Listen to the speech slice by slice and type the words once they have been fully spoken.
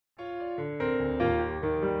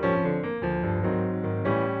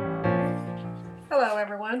Hello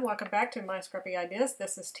everyone, welcome back to My Scrappy Ideas.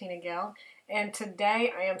 This is TinaGale, and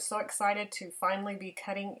today I am so excited to finally be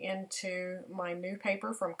cutting into my new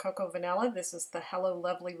paper from Cocoa Vanilla. This is the Hello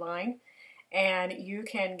Lovely line, and you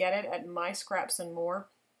can get it at My Scraps and More.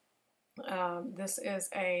 This is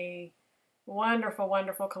a wonderful,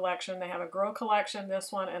 wonderful collection. They have a girl collection,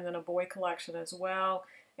 this one, and then a boy collection as well.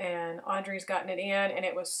 And Audrey's gotten it in, and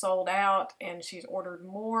it was sold out, and she's ordered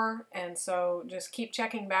more. And so just keep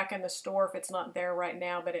checking back in the store if it's not there right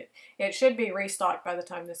now, but it should be restocked by the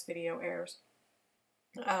time this video airs.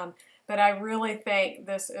 But I really think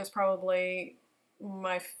this is probably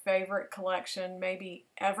my favorite collection, maybe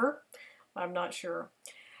ever. I'm not sure.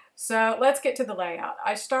 So let's get to the layout.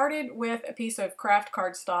 I started with a piece of craft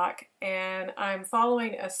cardstock, and I'm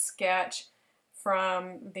following a sketch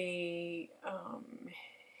from the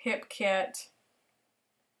Hip Kit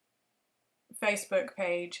Facebook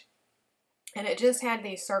page, and it just had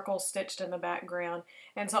these circles stitched in the background.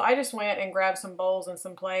 And so I just went and grabbed some bowls and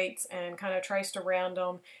some plates and kind of traced around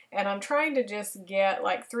them, and I'm trying to just get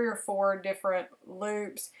like 3 or 4 different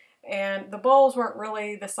loops. And the bowls weren't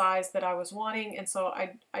really the size that I was wanting, and so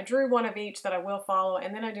I drew one of each that I will follow,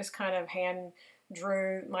 and then I just kind of hand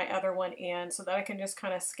drew my other one in so that I can just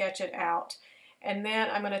kind of sketch it out. And then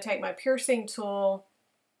I'm going to take my piercing tool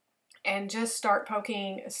and just start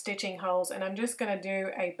poking stitching holes, and I'm just going to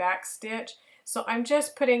do a back stitch. So I'm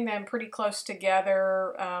just putting them pretty close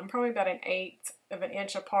together, probably about 1/8 of an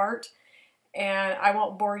inch apart. And I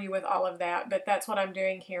won't bore you with all of that, but that's what I'm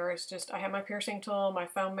doing here. Is just I have my piercing tool, my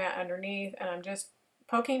foam mat underneath, and I'm just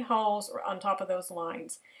poking holes on top of those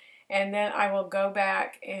lines. And then I will go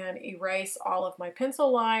back and erase all of my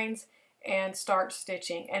pencil lines and start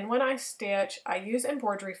stitching. And when I stitch, I use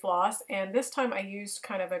embroidery floss, and this time I used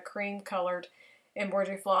kind of a cream colored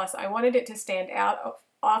embroidery floss. I wanted it to stand out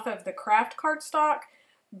off of the craft cardstock,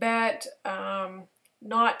 but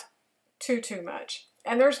not too much.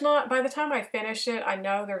 And there's not, by the time I finish it, I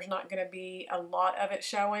know there's not going to be a lot of it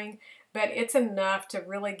showing, but it's enough to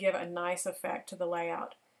really give a nice effect to the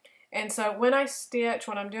layout. And so when I stitch,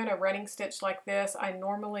 when I'm doing a running stitch like this, I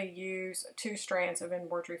normally use 2 strands of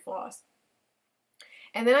embroidery floss.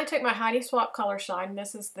 And then I took my Heidi Swapp Color Shine,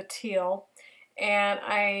 this is the teal, and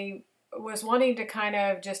I was wanting to kind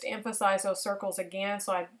of just emphasize those circles again,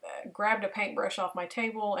 so I grabbed a paintbrush off my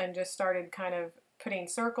table and just started kind of putting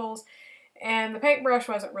circles. And the paintbrush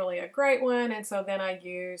wasn't really a great one, and so then I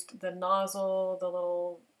used the nozzle, the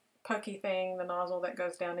little pokey thing, the nozzle that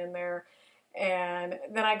goes down in there. And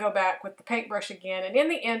then I go back with the paintbrush again, and in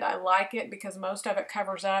the end I like it because most of it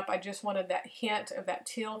covers up. I just wanted that hint of that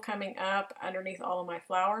teal coming up underneath all of my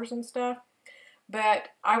flowers and stuff. But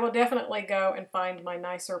I will definitely go and find my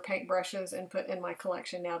nicer paintbrushes and put in my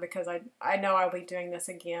collection now, because I know I'll be doing this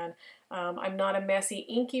again. I'm not a messy,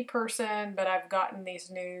 inky person, but I've gotten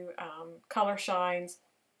these new color shines,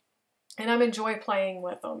 and I enjoy playing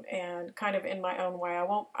with them and kind of in my own way.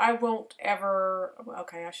 I won't ever,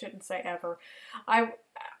 okay, I shouldn't say ever. I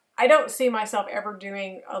don't see myself ever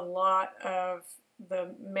doing a lot of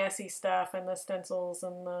the messy stuff and the stencils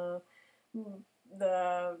and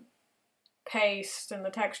the paste and the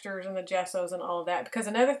textures and the gessos and all of that, because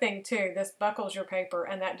another thing too, this buckles your paper,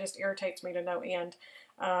 and that just irritates me to no end.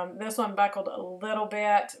 This one buckled a little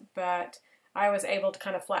bit, but I was able to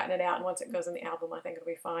kind of flatten it out, and once it goes in the album I think it'll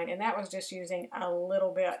be fine. And that was just using a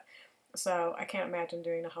little bit, so I can't imagine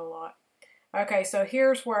doing a whole lot. Okay, so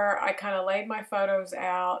here's where I kind of laid my photos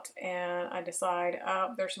out, and I decide,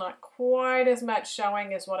 oh, there's not quite as much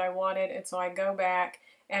showing as what I wanted, and so I go back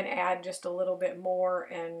and add just a little bit more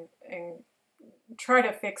and try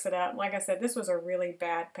to fix it up. Like I said, this was a really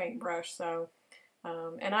bad paintbrush, so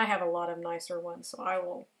and I have a lot of nicer ones, so I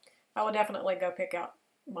will definitely go pick out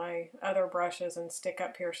my other brushes and stick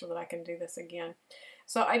up here so that I can do this again.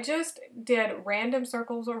 So I just did random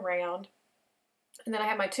circles around, and then I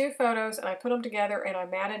had my 2 photos, and I put them together, and I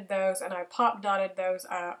matted those, and I pop dotted those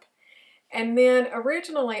up. And then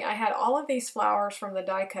originally I had all of these flowers from the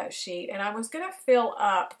die cut sheet, and I was going to fill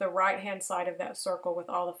up the right hand side of that circle with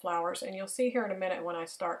all the flowers, and you'll see here in a minute when I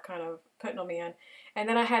start kind of putting them in. And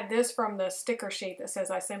then I had this from the sticker sheet that says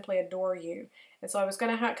I simply adore you, and so I was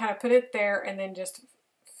going to kind of put it there and then just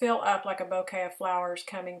fill up like a bouquet of flowers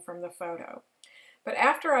coming from the photo. But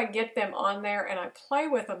after I get them on there and I play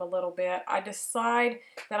with them a little bit, I decide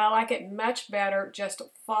that I like it much better just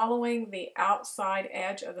following the outside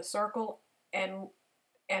edge of the circle and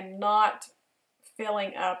not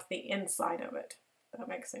filling up the inside of it. That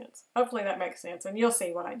makes sense. Hopefully that makes sense, and you'll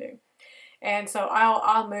see what I do. And so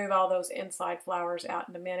I'll move all those inside flowers out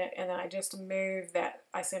in a minute, and then I just move that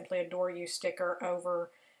I Simply Adore You sticker over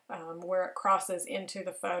where it crosses into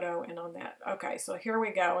the photo and on that. Okay, so here we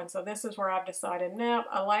go. And so this is where I've decided, no,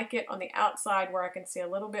 I like it on the outside where I can see a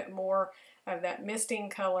little bit more of that misting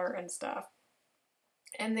color and stuff.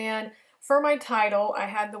 And then for my title, I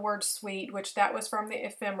had the word sweet, which that was from the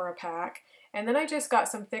ephemera pack. And then I just got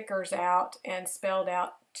some thickers out and spelled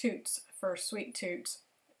out Toots for Sweet Toots,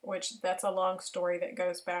 which that's a long story that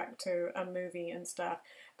goes back to a movie and stuff.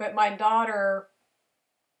 But my daughter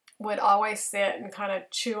would always sit and kind of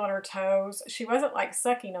chew on her toes. She wasn't like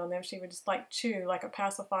sucking on them. She would just like chew like a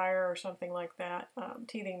pacifier or something like that,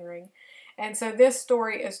 teething ring. And so this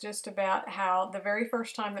story is just about how the very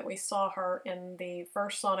first time that we saw her in the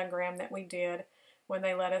first sonogram that we did, when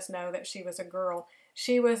they let us know that she was a girl,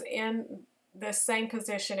 she was in the same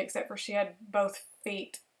position except for she had both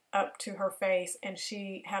feet up to her face, and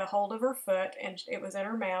she had a hold of her foot and it was in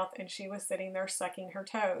her mouth, and she was sitting there sucking her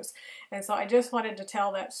toes. And so I just wanted to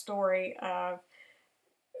tell that story of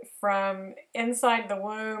from inside the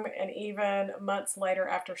womb, and even months later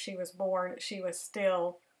after she was born, she was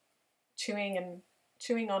still chewing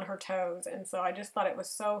on her toes. And so I just thought it was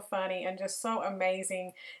so funny and just so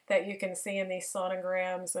amazing that you can see in these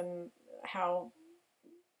sonograms and how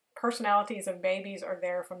personalities of babies are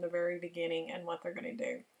there from the very beginning and what they're going to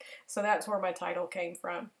do. So that's where my title came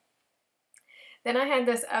from. Then I had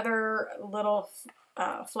this other little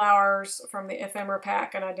flowers from the ephemera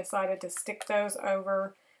pack, and I decided to stick those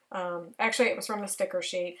over. Actually, it was from the sticker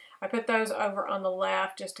sheet. I put those over on the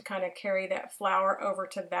left just to kind of carry that flower over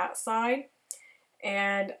to that side.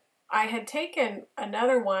 And I had taken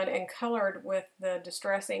another one and colored with the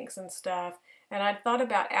distress inks and stuff, and I thought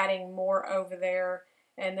about adding more over there,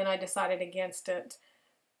 and then I decided against it.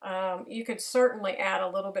 You could certainly add a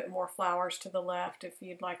little bit more flowers to the left if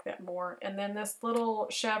you'd like that more. And then this little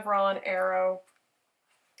chevron arrow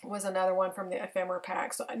was another one from the ephemera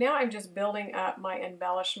pack. So now I'm just building up my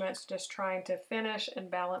embellishments, just trying to finish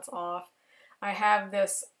and balance off. I have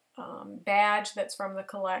this badge that's from the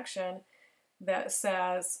collection that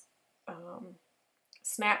says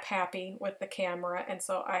Snap Happy with the camera, and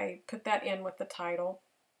so I put that in with the title.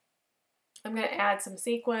 I'm going to add some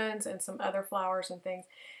sequins and some other flowers and things.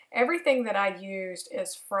 Everything that I used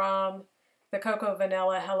is from the Cocoa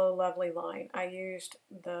Vanilla Hello Lovely line. I used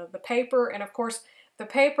the paper, and of course the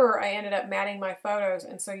paper I ended up matting my photos,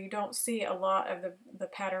 and so you don't see a lot of the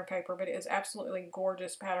pattern paper, but it is absolutely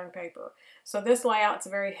gorgeous pattern paper. So this layout's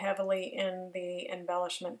very heavily in the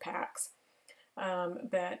embellishment packs.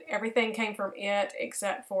 But everything came from it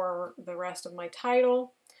except for the rest of my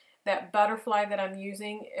title. That butterfly that I'm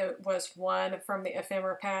using, it was one from the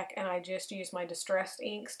ephemera pack, and I just used my distressed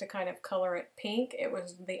inks to kind of color it pink. It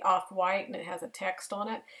was the off-white, and it has a text on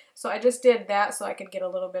it. So I just did that so I could get a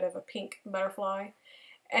little bit of a pink butterfly.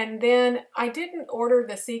 And then I didn't order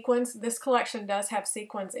the sequins. This collection does have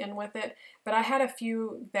sequins in with it, but I had a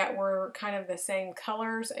few that were kind of the same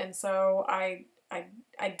colors, and so I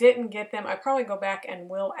didn't get them. I probably go back and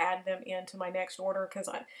will add them into my next order, because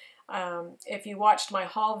if you watched my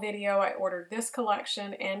haul video, I ordered this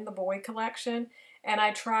collection and the boy collection, and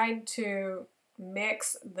I tried to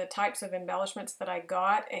mix the types of embellishments that I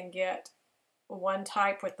got and get one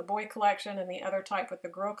type with the boy collection and the other type with the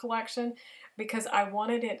girl collection, because I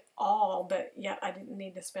wanted it all, but yet I didn't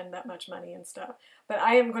need to spend that much money and stuff. But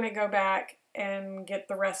I am going to go back and get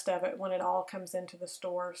the rest of it when it all comes into the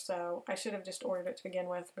store. So I should have just ordered it to begin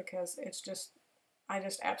with, because it's just, I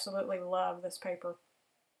just absolutely love this paper.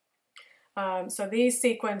 So these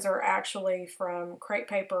sequins are actually from Crepe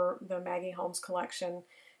Paper, the Maggie Holmes collection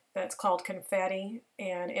that's called Confetti,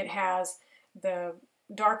 and it has the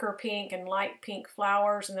darker pink and light pink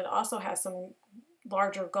flowers, and it also has some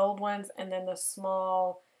larger gold ones, and then the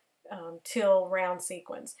small teal round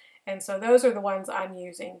sequins. And so those are the ones I'm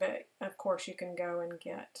using, but of course you can go and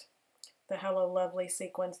get the Hello Lovely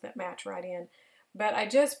sequins that match right in. But I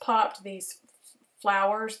just popped these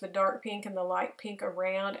flowers, the dark pink and the light pink,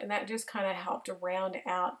 around, and that just kind of helped to round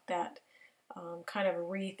out that kind of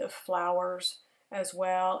wreath of flowers as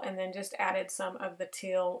well, and then just added some of the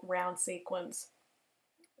teal round sequins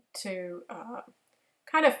to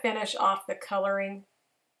kind of finish off the coloring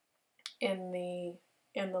in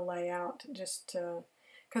the layout, just to,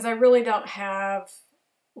 because I really don't have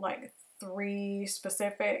like 3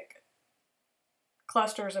 specific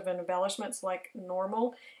clusters of embellishments like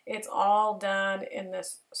normal. It's all done in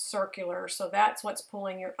this circular, so that's what's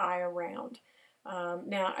pulling your eye around.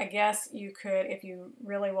 Now I guess you could, if you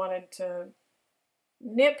really wanted to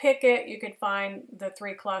nitpick it, you could find the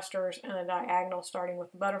 3 clusters and a diagonal starting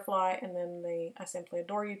with the butterfly and then the I Simply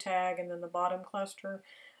Adore You tag and then the bottom cluster.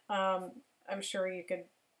 I'm sure you could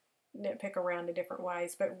nitpick around in different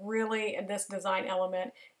ways, but really this design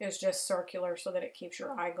element is just circular so that it keeps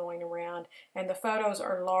your eye going around. And the photos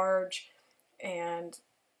are large, and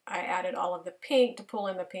I added all of the pink to pull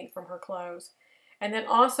in the pink from her clothes. And then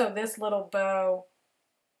also this little bow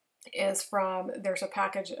is from, there's a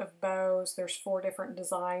package of bows. There's 4 different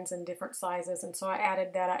designs and different sizes, and so I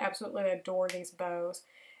added that. I absolutely adore these bows.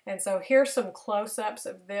 And so here's some close-ups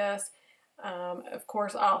of this. Of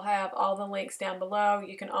course, I'll have all the links down below.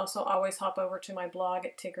 You can also always hop over to my blog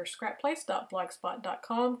at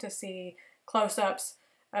tiggerscrapplace.blogspot.com to see close-ups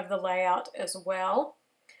of the layout as well.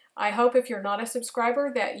 I hope if you're not a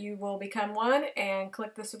subscriber that you will become one and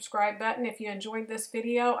click the subscribe button. If you enjoyed this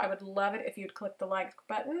video, I would love it if you'd click the like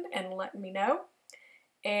button and let me know.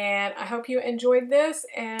 And I hope you enjoyed this,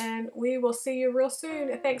 and we will see you real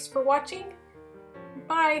soon. Thanks for watching.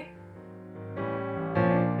 Bye.